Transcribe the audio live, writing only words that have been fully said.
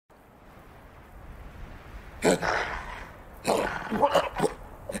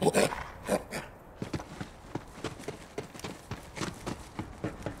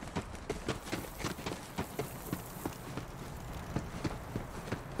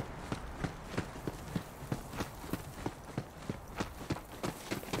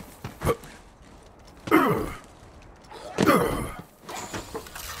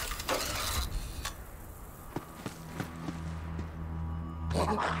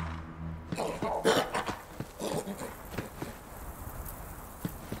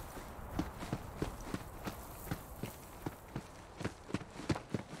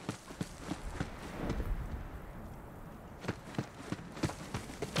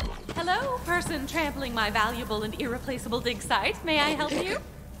Hello, person trampling my valuable and irreplaceable dig site. May I help you?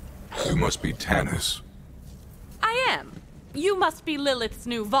 You must be Tanis. I am. You must be Lilith's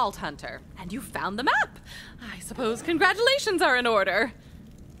new Vault Hunter, and you found the map. I suppose congratulations are in order.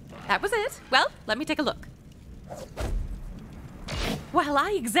 That was it. Well, let me take a look. While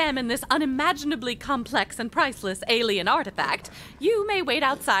I examine this unimaginably complex and priceless alien artifact, you may wait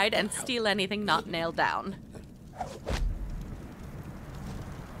outside and steal anything not nailed down.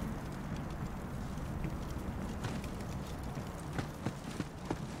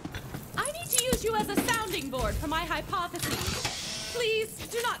 Use you as a sounding board for my hypotheses. Please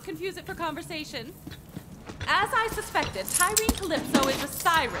do not confuse it for conversation. As I suspected, Tyrene Calypso is a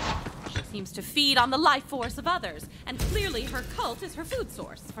siren. She seems to feed on the life force of others, and clearly her cult is her food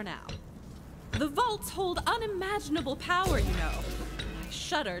source for now. The vaults hold unimaginable power, you know. I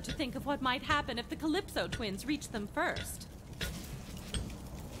shudder to think of what might happen if the Calypso twins reach them first.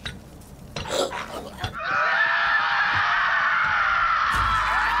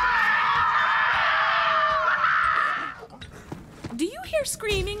 Do you hear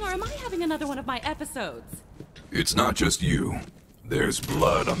screaming, or am I having another one of my episodes? It's not just you. There's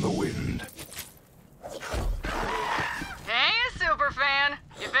blood on the wind. Hey, superfan!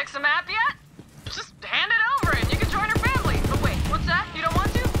 You fix the map yet? Just hand it over and you can join our family. But wait, what's that? You don't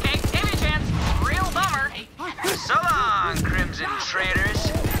want to? Okay, give you a chance. Real bummer. So long, Crimson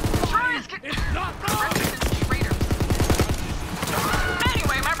Traitors. Crimson Traitors.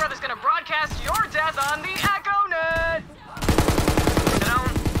 Anyway, my brother's gonna broadcast your death on the EchoNet.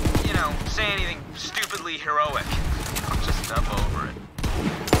 Say anything stupidly heroic. I'm just up over it.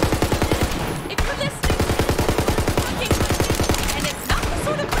 If you're listening, and it's not the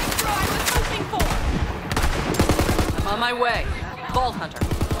sort of breakthrough I was hoping for. I'm on my way. Vault Hunter,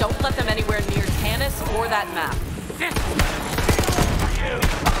 don't let them anywhere near Tanis or that map.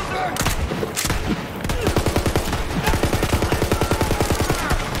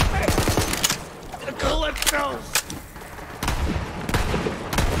 The Calypsos!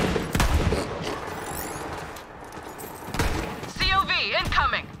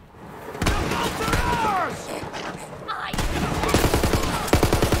 Incoming!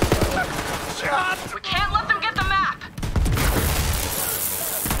 We can't let them get the map!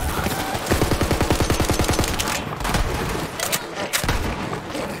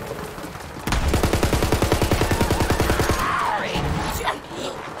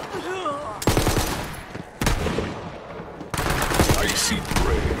 Icy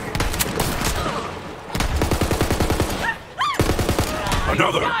prey.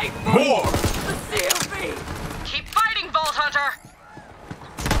 Another! More! The COV! Keep fighting, Vault Hunter!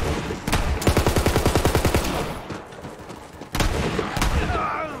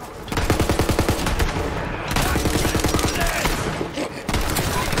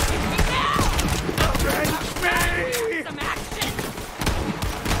 Some action!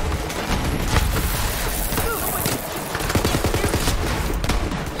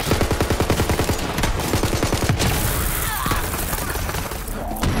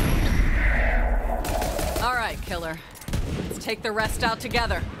 All right, killer. Let's take the rest out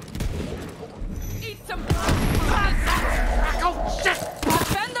together. Eat some... Oh, shit!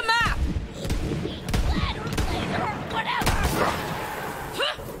 Defend the map!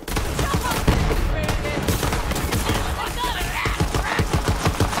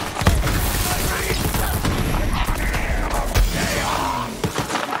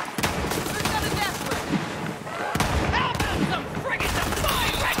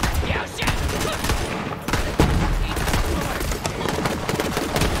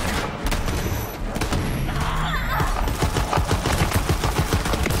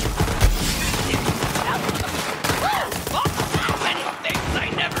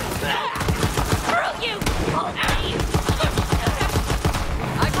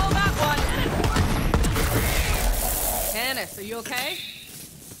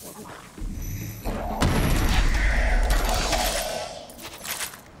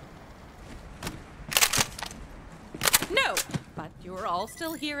 You're all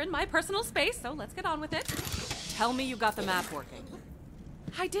still here in my personal space, so let's get on with it. Tell me you got the map working.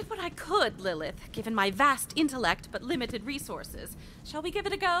 I did what I could, Lilith, given my vast intellect but limited resources. Shall we give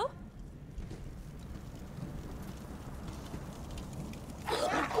it a go?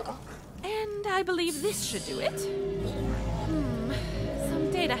 And I believe this should do it.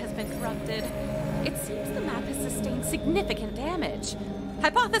 Some data has been corrupted. It seems the map has sustained significant damage.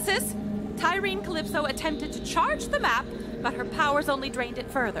 Hypothesis! Tyrene Calypso attempted to charge the map, but her powers only drained it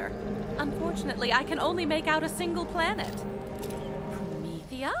further. Unfortunately, I can only make out a single planet.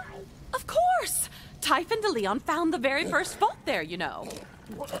 Promethea? Of course! Typhon de Leon found the very first vault there, you know.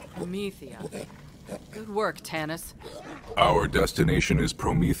 Promethea. Good work, Tanis. Our destination is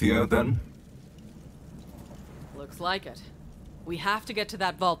Promethea, then? Looks like it. We have to get to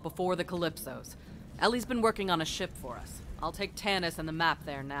that vault before the Calypsos. Ellie's been working on a ship for us. I'll take Tanis and the map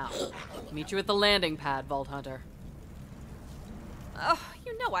there now. Meet you at the landing pad, Vault Hunter. Oh,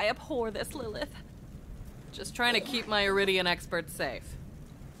 you know I abhor this, Lilith. Just trying to keep my Iridian expert safe.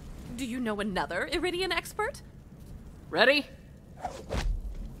 Do you know another Iridian expert? Ready?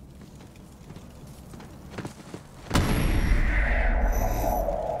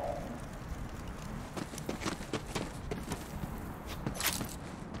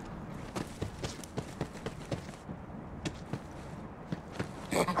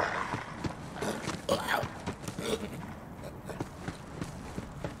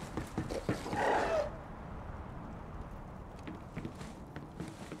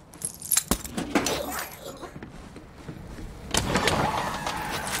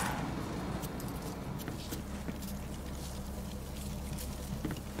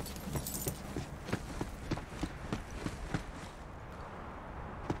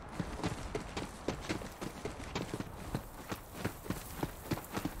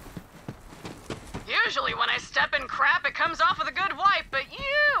 Usually when I step in crap, it comes off with a good wipe, but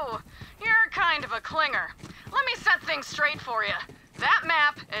you're kind of a clinger. Let me set things straight for you. That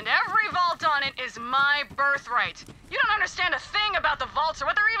map and every vault on it is my birthright. You don't understand a thing about the vaults or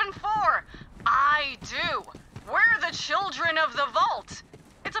what they're even for. I do. We're the children of the vault.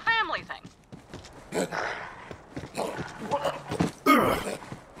 It's a family thing.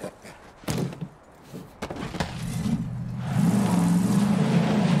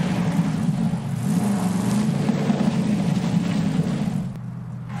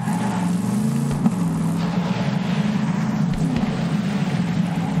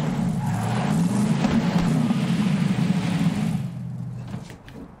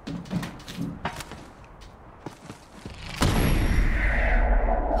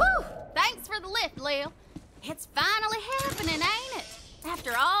 It's finally happening, ain't it?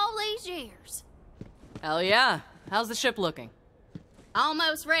 After all these years. Hell yeah. How's the ship looking?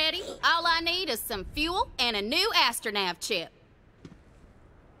 Almost ready. All I need is some fuel and a new astronav chip.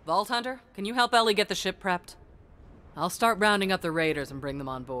 Vault Hunter, can you help Ellie get the ship prepped? I'll start rounding up the raiders and bring them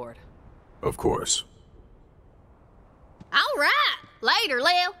on board. Of course. All right. Later,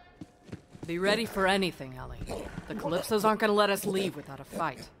 Lil. Be ready for anything, Ellie. The Calypsos aren't gonna let us leave without a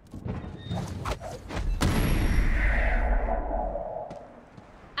fight.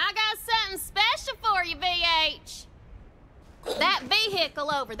 I got something special for you, VH. That vehicle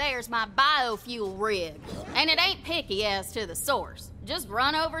over there's my biofuel rig. And it ain't picky as to the source. Just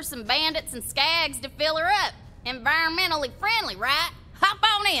run over some bandits and skags to fill her up. Environmentally friendly, right? Hop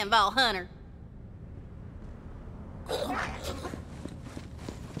on in, Vault Hunter.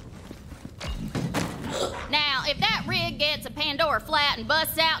 Now, if that rig gets a Pandora flat and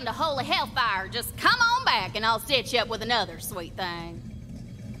busts out into holy hellfire, just come on back and I'll stitch you up with another sweet thing.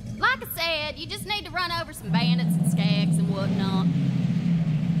 Like I said, you just need to run over some bandits and skags and whatnot.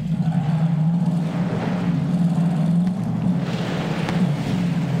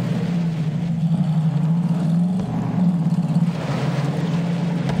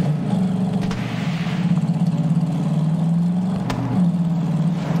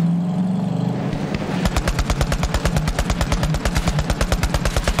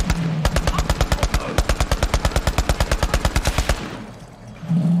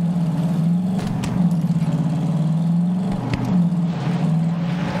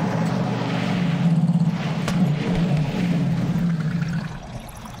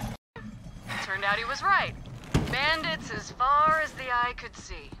 He was right. Bandits as far as the eye could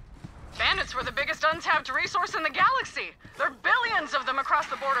see. Bandits were the biggest untapped resource in the galaxy. There are billions of them across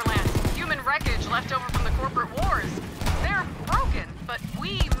the Borderlands. Human wreckage left over from the corporate wars. They're broken, but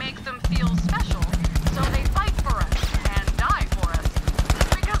we make them feel special, so they fight for us and die for us.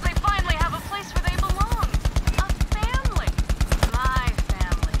 Because they finally have a place where they belong. A family. My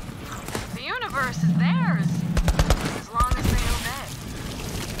family. The universe is theirs, as long as they obey.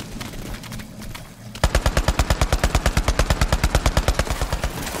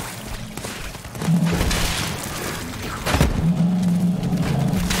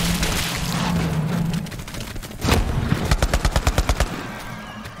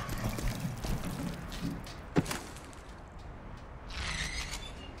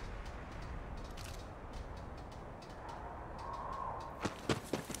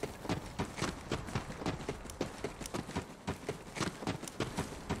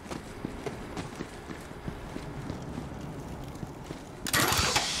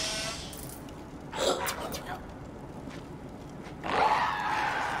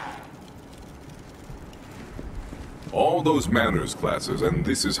 All those manners classes, and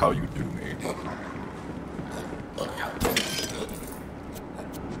this is how you do me.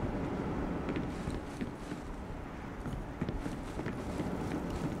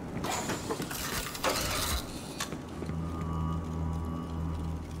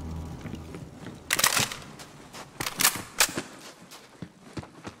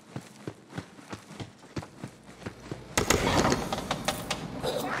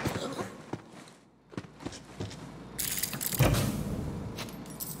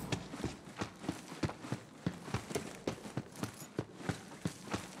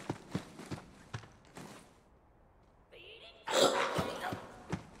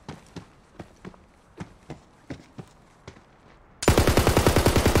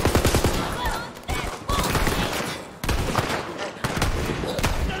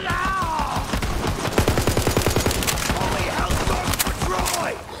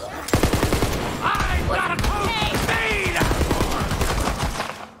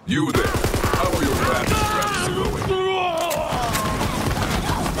 You there, how are your rations going?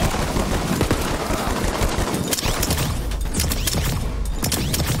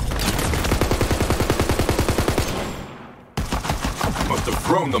 Must have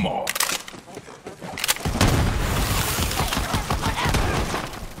thrown them all.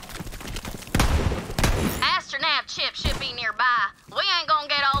 Astronav chip should be nearby. We ain't gonna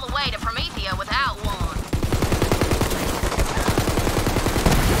get all the way to Promethea without one.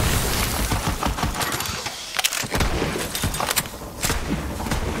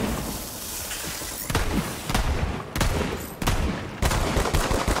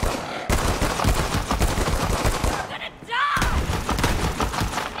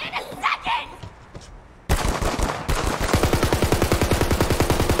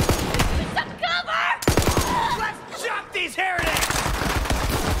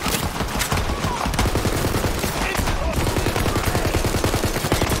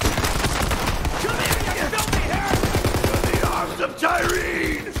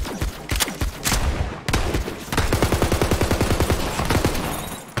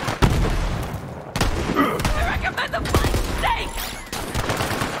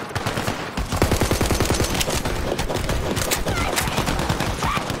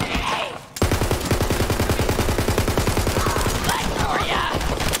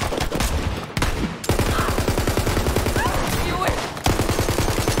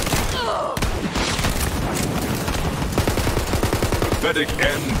 Pathetic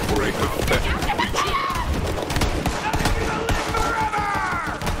end for a pathetic creature.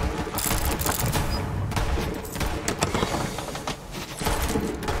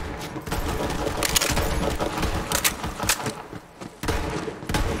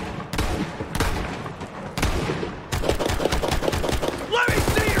 Let me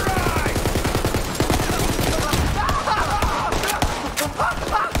see your eyes!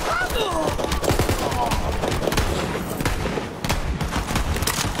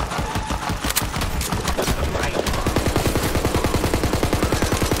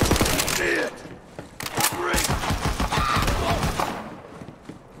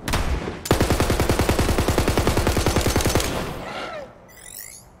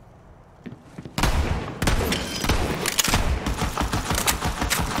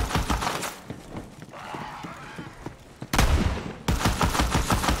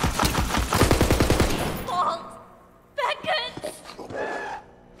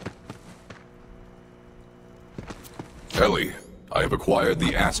 Ellie, I have acquired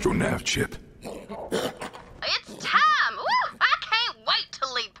the Astronav chip. It's time! Woo! I can't wait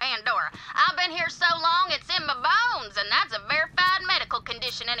to leave Pandora. I've been here so long it's in my bones, and that's a verified medical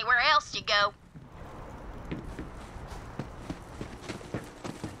condition anywhere else you go.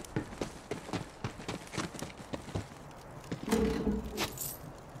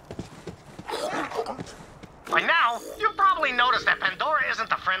 By now, you've probably noticed that Pandora isn't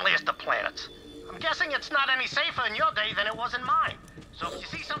the friendliest of planets. I'm guessing it's not any safer in your day than it was in mine. So if you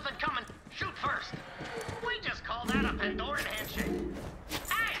see something coming, shoot first. We just call that a Pandoran handshake.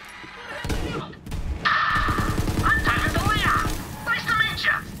 Hey! Look! I'm talking to Leon! Nice to meet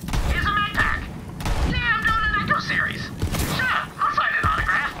you! Here's a med pack. Yeah, I'm doing an Echo series. Sure, I'll sign an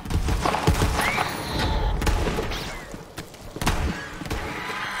autograph.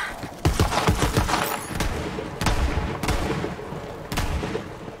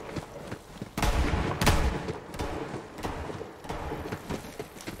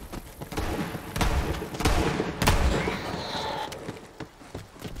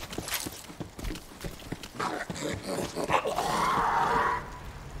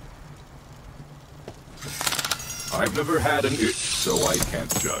 I've never had an itch, so I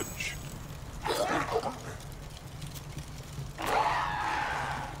can't judge.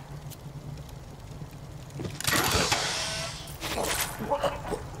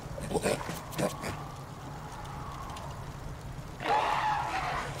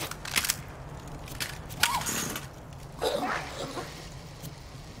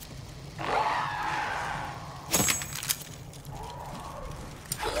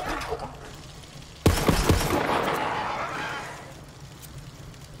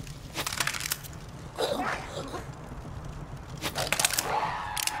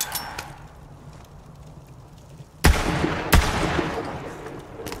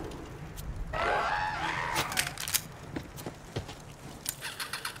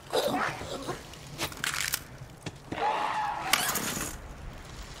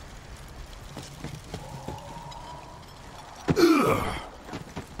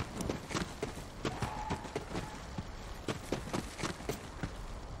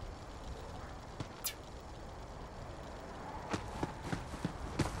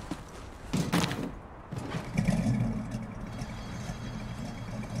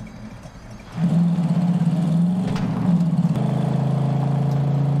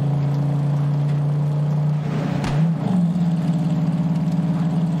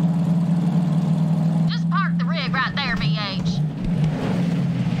 Just park the rig right there, BH.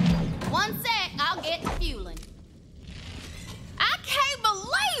 One sec, I'll get the fueling. I can't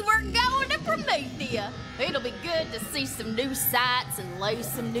believe we're going to Promethea. It'll be good to see some new sights and lay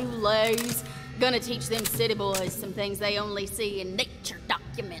some new lays. Gonna teach them city boys some things they only see in nature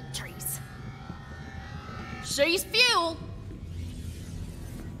documentaries. She's fuel.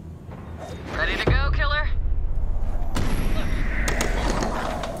 Ready to go, killer?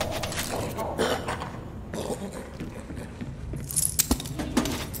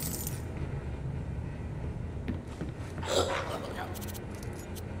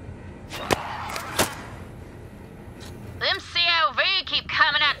 Them COV keep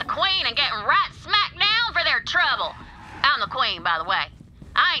coming at the Queen and getting right smack down for their trouble. I'm the Queen, by the way.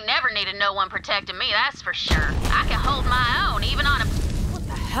 I ain't never needed no one protecting me, that's for sure. I can hold my own, even on a... What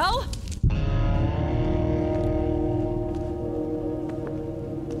the hell?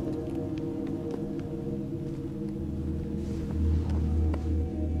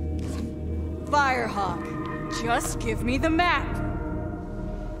 Firehawk, just give me the map.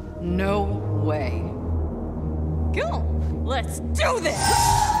 No way. Cool, let's do this!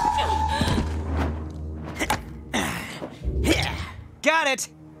 Got it!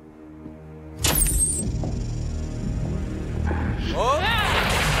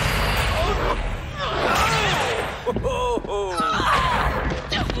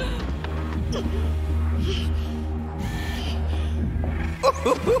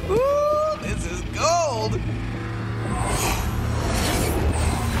 This is gold!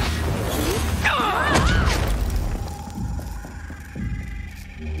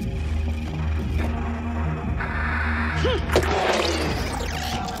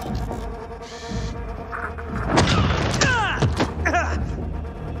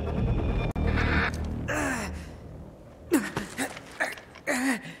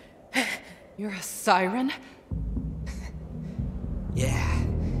 You're a siren? Yeah,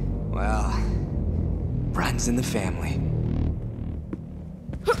 well, runs in the family.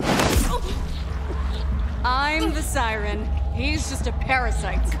 I'm the siren. He's just a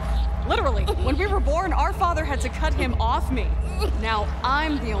parasite. Literally, when we were born, our father had to cut him off me. Now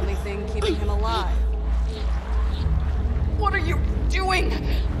I'm the only thing keeping him alive. What are you doing?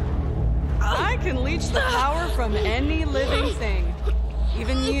 I can leech the power from any living thing.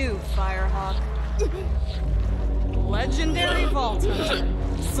 Even you, Firehawk. Legendary Vault Hunter.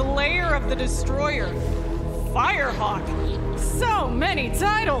 Slayer of the Destroyer. Firehawk. So many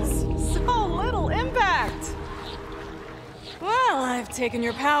titles. So little impact. Well, I've taken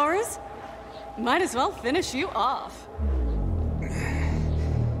your powers. Might as well finish you off.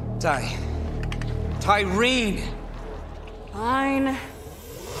 Tyreen! Fine.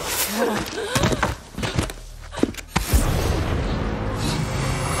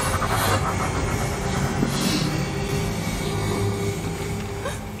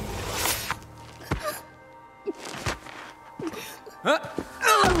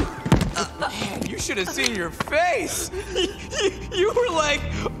 Man, you should have seen your face! You were like,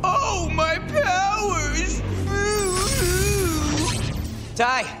 oh, my powers!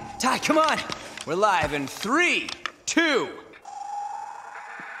 Ty, come on! We're live in 3, 2...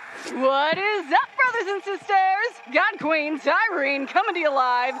 What is up, brothers and sisters? God Queen Tyreen coming to you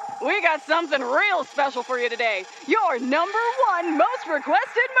live. We got something real special for you today. Your #1 most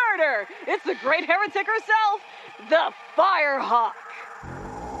requested murder. It's the great heretic herself, the Firehawk.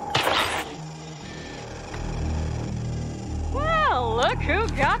 Well, look who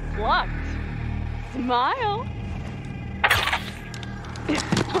got plucked. Smile.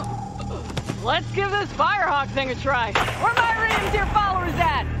 Let's give this Firehawk thing a try. Where my reindeer followers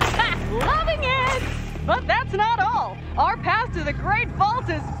at? Ha! Loving it! But that's not all. Our path to the Great Vault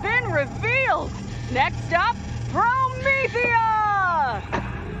has been revealed. Next stop, Promethea!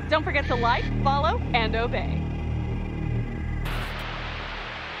 Don't forget to like, follow, and obey.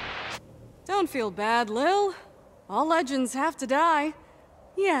 Don't feel bad, Lil. All legends have to die.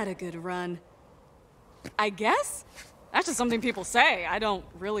 You had a good run. I guess? That's just something people say. I don't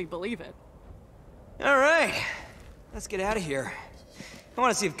really believe it. All right, let's get out of here. I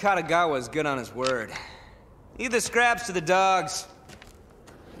want to see if Katagawa's good on his word. Leave the scraps to the dogs.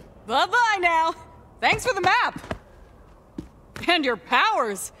 Bye-bye now. Thanks for the map. And your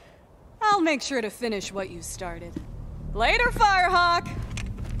powers. I'll make sure to finish what you started. Later, Firehawk.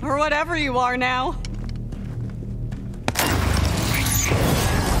 Or whatever you are now.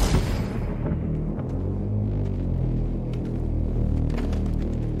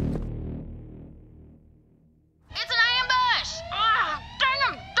 It's an ambush! Ugh, dang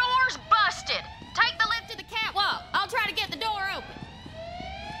 'em, door's busted! Take the lift to the catwalk. I'll try to get the door open.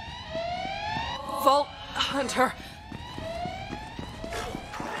 Vault Hunter.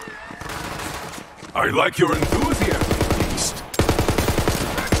 I like your enthusiasm, Beast.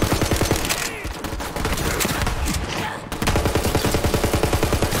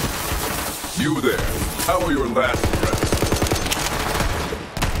 You there. How are your last breaths?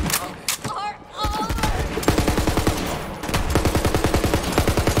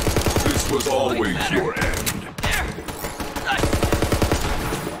 This was always your end.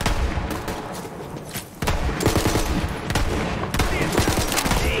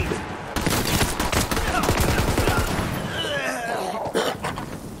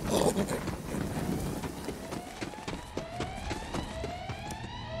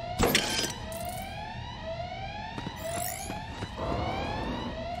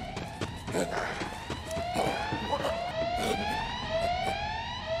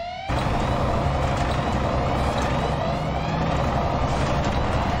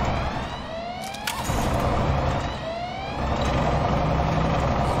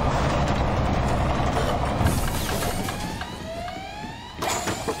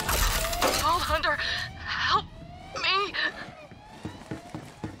 Hunter, help me.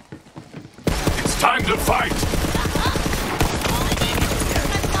 It's time to fight!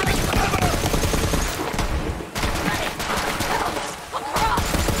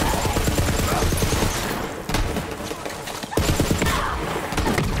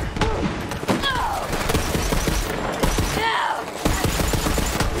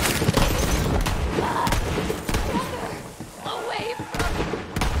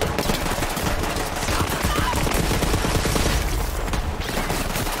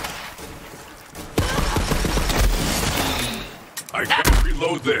 I can't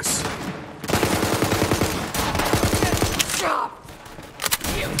reload this.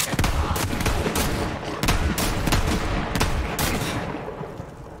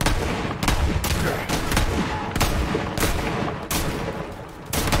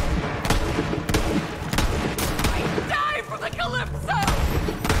 Die for the Calypso!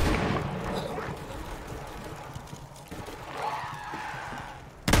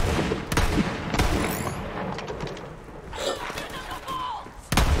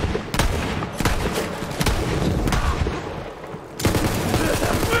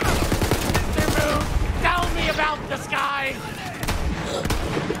 The sky!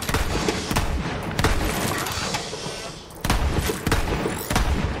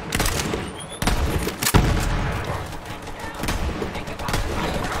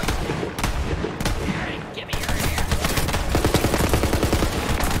 Give me your ear.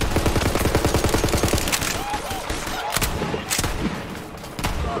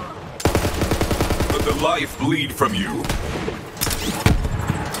 Let the life bleed from you.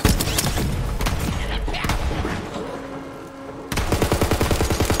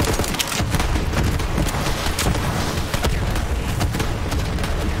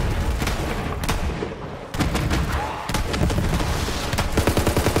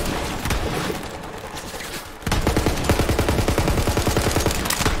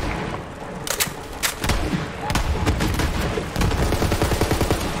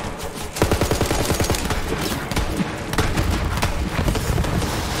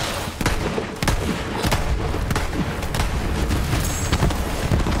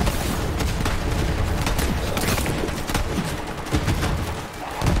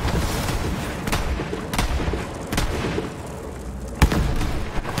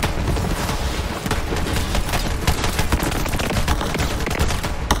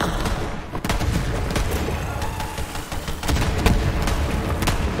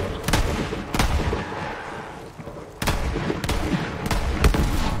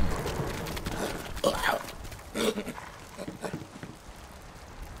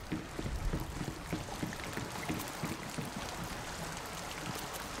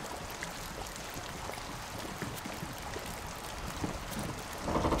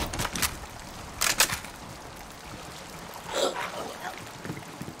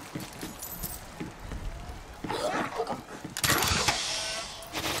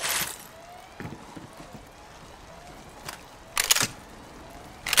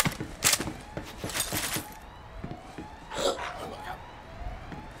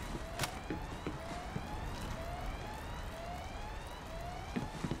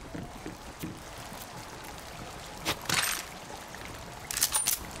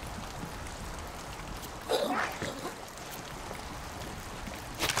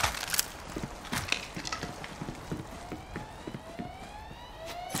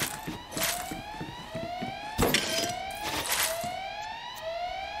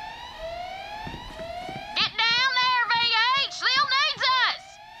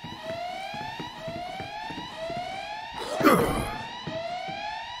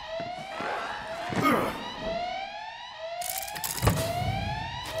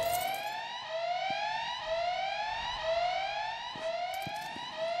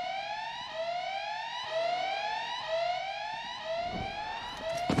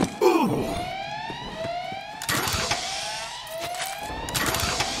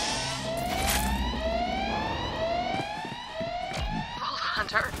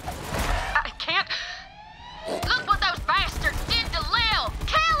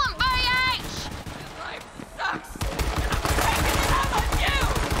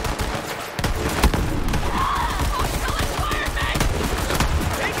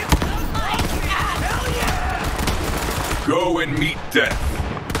 death.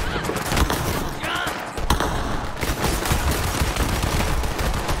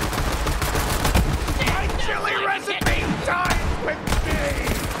 My chili recipe died with me!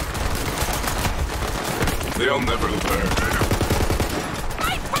 They'll never learn.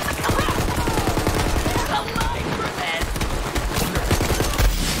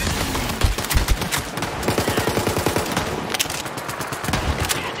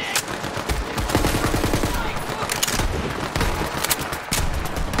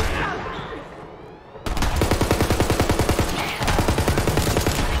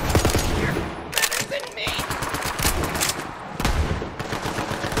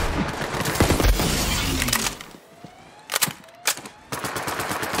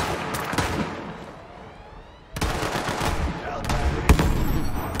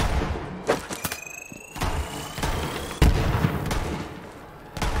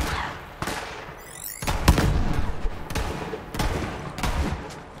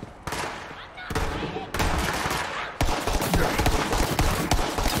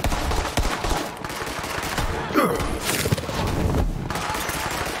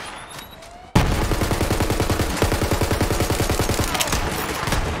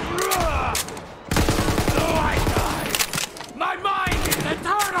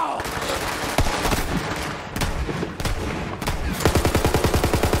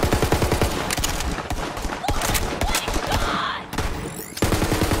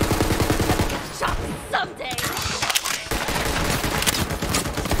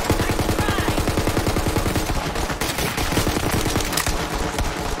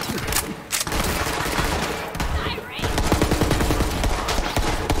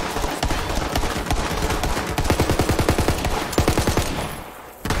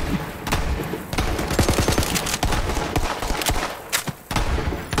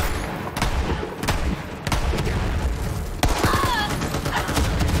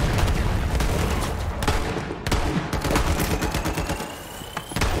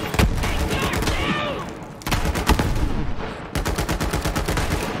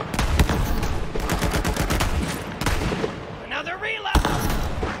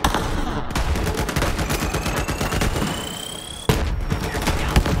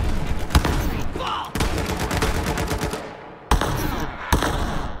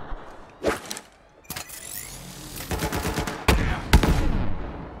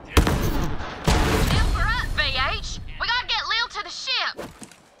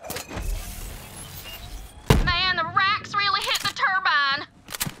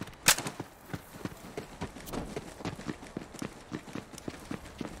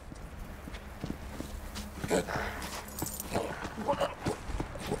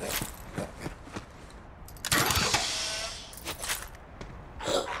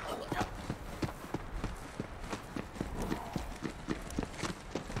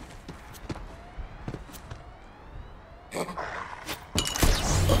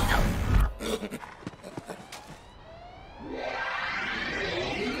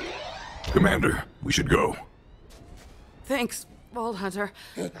 Commander, we should go. Thanks, Vault Hunter.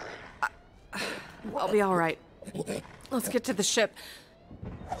 I'll be all right. Let's get to the ship.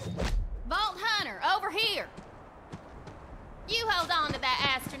 Vault Hunter, over here. You hold on to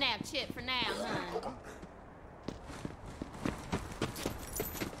that astronaut chip for now, hun.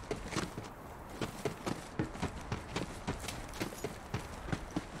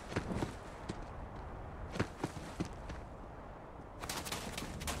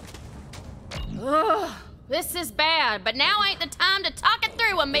 Ugh, this is bad, but now ain't the time to talk it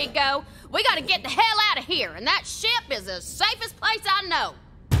through, amigo. We gotta get the hell out of here, and that ship is the safest place I know.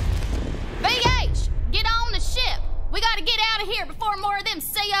 VH, get on the ship. We gotta get out of here before more of them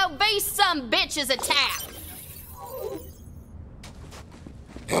COV some bitches attack.